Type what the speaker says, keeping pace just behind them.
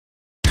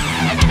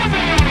Hey,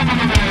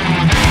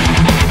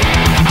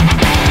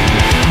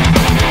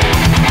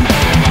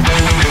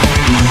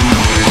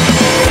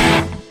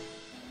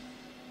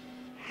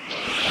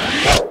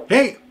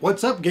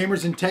 what's up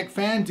gamers and tech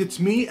fans? It's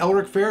me,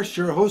 Elric Ferris,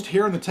 your host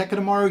here on the Tech of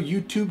Tomorrow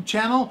YouTube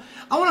channel.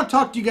 I want to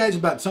talk to you guys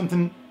about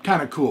something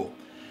kind of cool.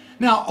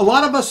 Now, a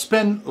lot of us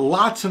spend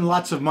lots and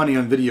lots of money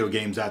on video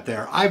games out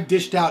there. I've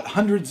dished out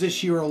hundreds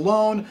this year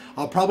alone.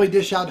 I'll probably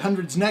dish out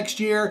hundreds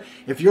next year.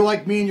 If you're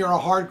like me and you're a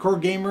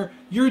hardcore gamer,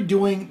 you're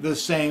doing the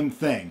same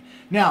thing.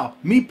 Now,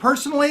 me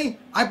personally,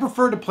 I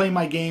prefer to play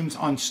my games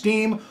on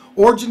Steam.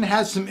 Origin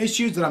has some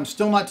issues that I'm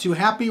still not too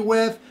happy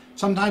with.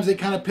 Sometimes they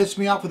kind of piss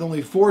me off with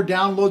only 4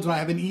 downloads when I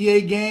have an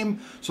EA game,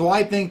 so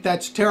I think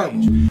that's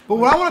terrible. But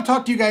what I want to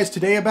talk to you guys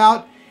today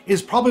about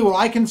is probably what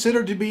I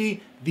consider to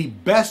be the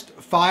best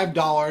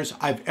 $5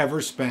 I've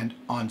ever spent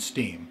on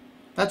Steam.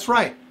 That's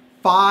right,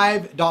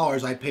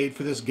 $5 I paid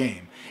for this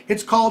game.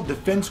 It's called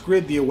Defense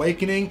Grid: The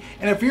Awakening,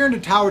 and if you're into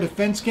tower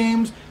defense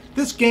games,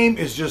 this game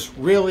is just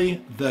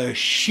really the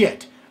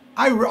shit.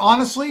 I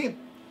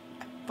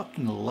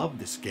fucking love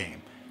this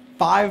game.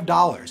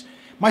 $5.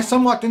 My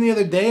son walked in the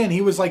other day and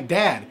he was like,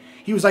 Dad,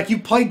 he was like, you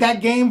played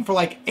that game for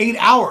like 8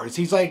 hours.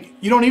 He's like,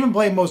 you don't even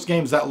play most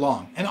games that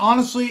long. And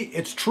honestly,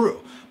 it's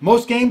true.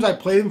 Most games I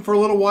play them for a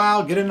little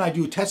while, get in and I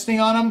do testing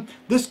on them.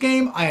 This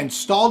game, I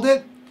installed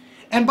it.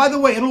 And by the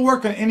way, it'll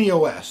work on any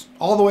OS,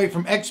 all the way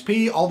from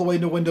XP, all the way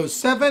to Windows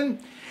 7.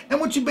 And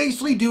what you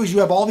basically do is you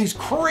have all these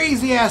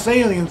crazy ass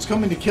aliens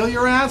coming to kill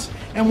your ass.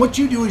 And what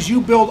you do is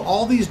you build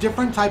all these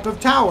different type of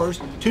towers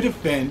to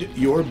defend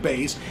your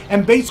base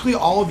and basically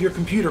all of your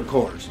computer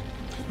cores.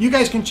 You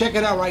guys can check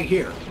it out right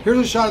here. Here's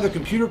a shot of the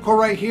computer core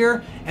right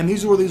here, and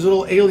these are where these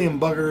little alien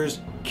buggers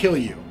kill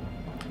you.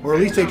 Or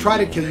at least they try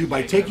to kill you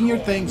by taking your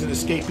things and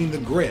escaping the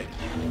grid.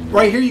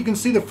 Right here you can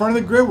see the front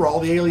of the grid where all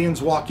the aliens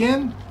walk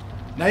in.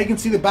 Now you can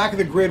see the back of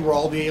the grid where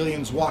all the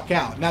aliens walk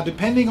out. Now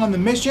depending on the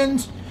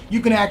missions, you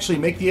can actually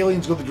make the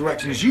aliens go the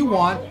directions you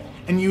want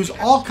and use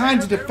all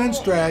kinds of defense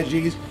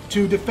strategies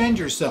to defend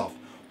yourself.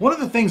 One of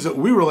the things that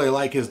we really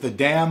like is the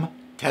damn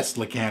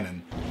Tesla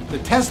cannon. The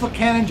Tesla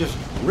cannon just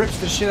rips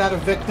the shit out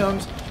of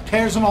victims,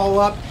 tears them all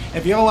up.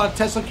 If you have a lot of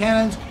Tesla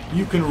cannons,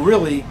 you can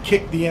really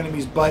kick the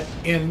enemy's butt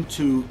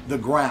into the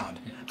ground.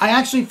 I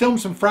actually filmed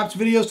some Fraps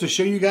videos to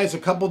show you guys a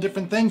couple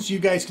different things so you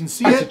guys can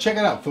see it. So check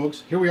it out,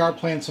 folks. Here we are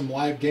playing some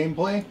live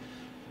gameplay.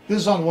 This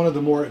is on one of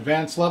the more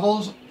advanced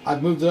levels.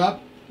 I've moved it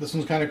up. This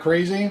one's kind of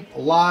crazy. A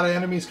lot of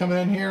enemies coming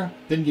in here.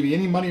 Didn't give you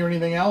any money or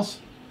anything else.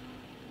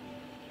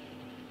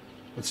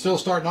 But still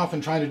starting off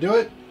and trying to do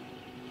it.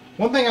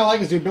 One thing I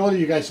like is the ability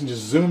you guys can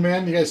just zoom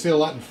in. You guys see a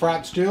lot in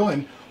Fraps too.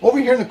 And over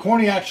here in the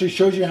corner, it actually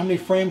shows you how many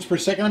frames per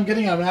second I'm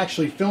getting. I'm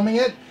actually filming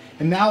it.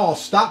 And now I'll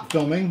stop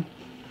filming.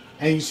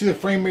 And you see the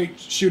frame rate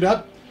shoot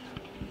up.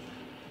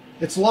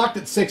 It's locked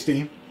at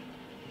 60.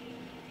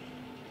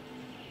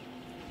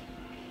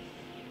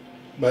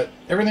 But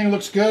everything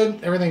looks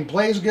good. Everything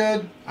plays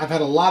good. I've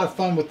had a lot of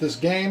fun with this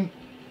game.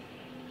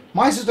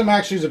 My system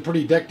actually is a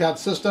pretty decked out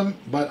system,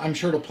 but I'm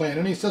sure it'll play on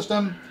any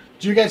system.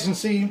 As you guys can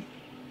see,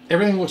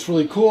 everything looks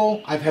really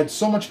cool. I've had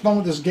so much fun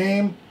with this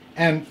game,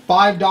 and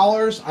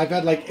 $5, I've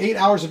had like 8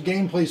 hours of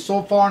gameplay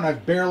so far, and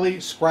I've barely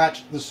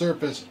scratched the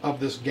surface of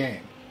this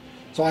game.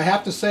 So I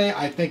have to say,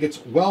 I think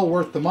it's well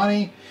worth the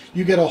money.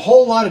 You get a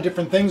whole lot of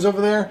different things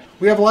over there.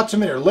 We have lots of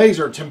them here.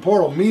 Laser,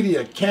 temporal,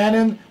 media,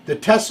 cannon, the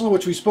Tesla,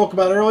 which we spoke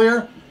about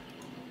earlier.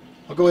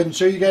 I'll go ahead and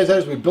show you guys that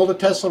as we build a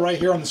Tesla right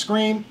here on the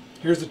screen.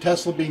 Here's the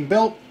Tesla being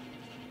built.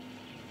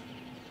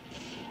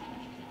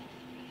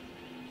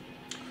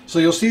 So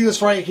you'll see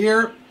this right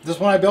here. This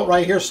one I built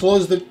right here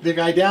slows the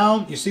guy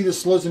down. You see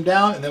this slows him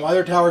down, and then my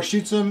other tower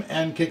shoots him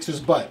and kicks his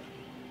butt.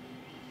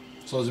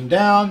 Slows him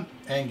down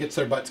and gets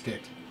their butts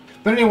kicked.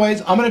 But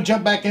anyways, I'm going to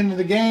jump back into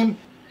the game.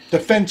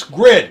 Defense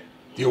Grid: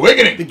 The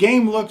Awakening. The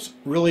game looks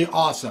really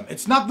awesome.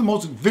 It's not the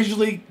most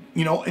visually,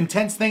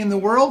 intense thing in the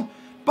world,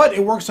 but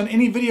it works on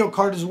any video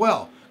card as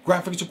well.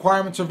 Graphics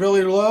requirements are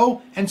really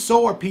low, and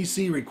so are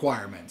PC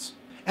requirements.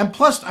 And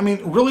plus,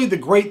 really the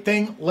great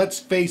thing, let's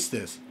face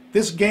this.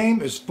 This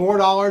game is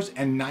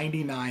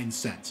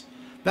 $4.99.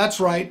 That's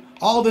right,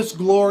 all this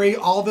glory,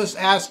 all this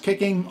ass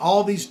kicking,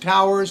 all these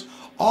towers,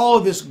 all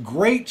of this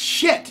great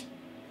shit,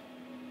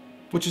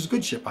 which is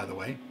good shit by the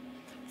way,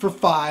 for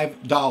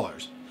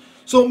 $5.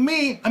 So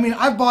me,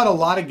 I've bought a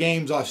lot of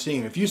games off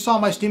Steam. If you saw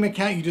my Steam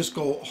account, you just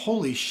go,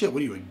 holy shit,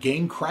 what are you, a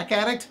game crack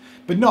addict?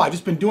 But no, I've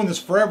just been doing this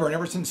forever, and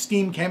ever since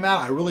Steam came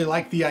out, I really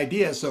like the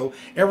idea. So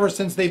ever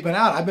since they've been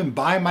out, I've been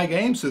buying my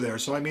games through there.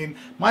 So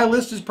my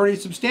list is pretty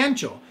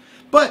substantial.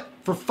 But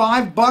for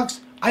 $5,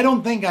 I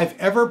don't think I've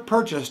ever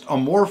purchased a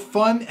more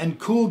fun and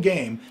cool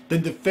game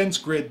than Defense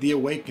Grid: The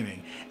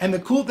Awakening. And the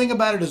cool thing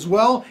about it as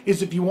well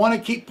is if you want to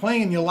keep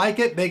playing and you like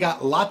it, they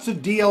got lots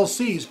of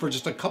DLCs for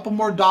just a couple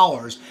more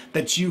dollars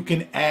that you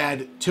can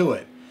add to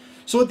it.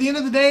 So at the end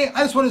of the day,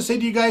 I just want to say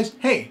to you guys,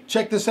 hey,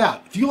 check this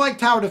out. If you like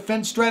tower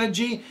defense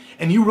strategy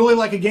and you really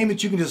like a game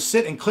that you can just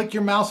sit and click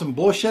your mouse and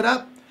blow shit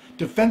up,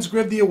 Defense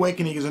Grid: The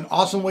Awakening is an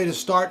awesome way to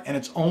start, and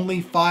it's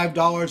only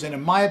 $5, and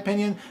in my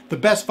opinion, the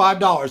best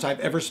 $5 I've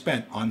ever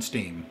spent on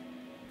Steam.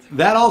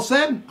 That all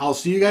said, I'll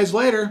see you guys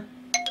later.